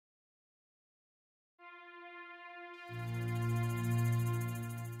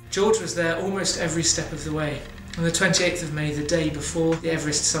George was there almost every step of the way. On the 28th of May, the day before the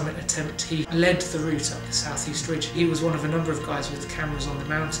Everest summit attempt, he led the route up the southeast ridge. He was one of a number of guys with cameras on the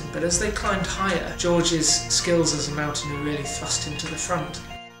mountain, but as they climbed higher, George's skills as a mountaineer really thrust him to the front.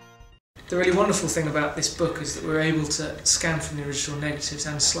 The really wonderful thing about this book is that we're able to scan from the original negatives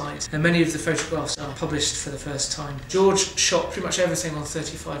and slides, and many of the photographs are published for the first time. George shot pretty much everything on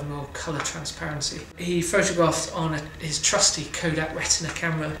 35mm colour transparency. He photographed on his trusty Kodak Retina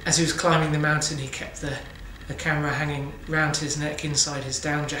camera. As he was climbing the mountain, he kept the camera hanging round his neck inside his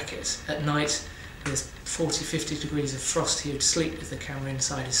down jacket. At night, with 40-50 degrees of frost, he would sleep with the camera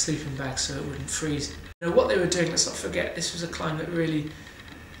inside his sleeping bag so it wouldn't freeze. You know, what they were doing, let's not forget, this was a climb that really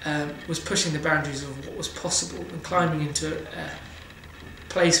was pushing the boundaries of what was possible and climbing into a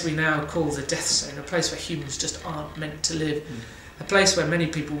place we now call the death zone, a place where humans just aren't meant to live, a place where many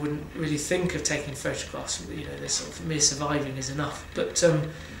people wouldn't really think of taking photographs. You know, this sort of mere surviving is enough. But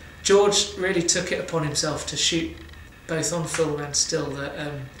George really took it upon himself to shoot both on film and still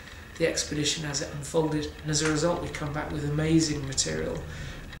the expedition as it unfolded, and as a result we come back with amazing material.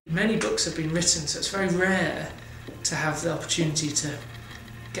 Many books have been written, so it's very rare to have the opportunity to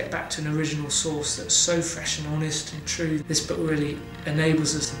get back to an original source that's so fresh and honest and true. This book really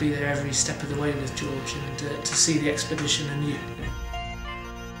enables us to be there every step of the way with George and to see the expedition anew.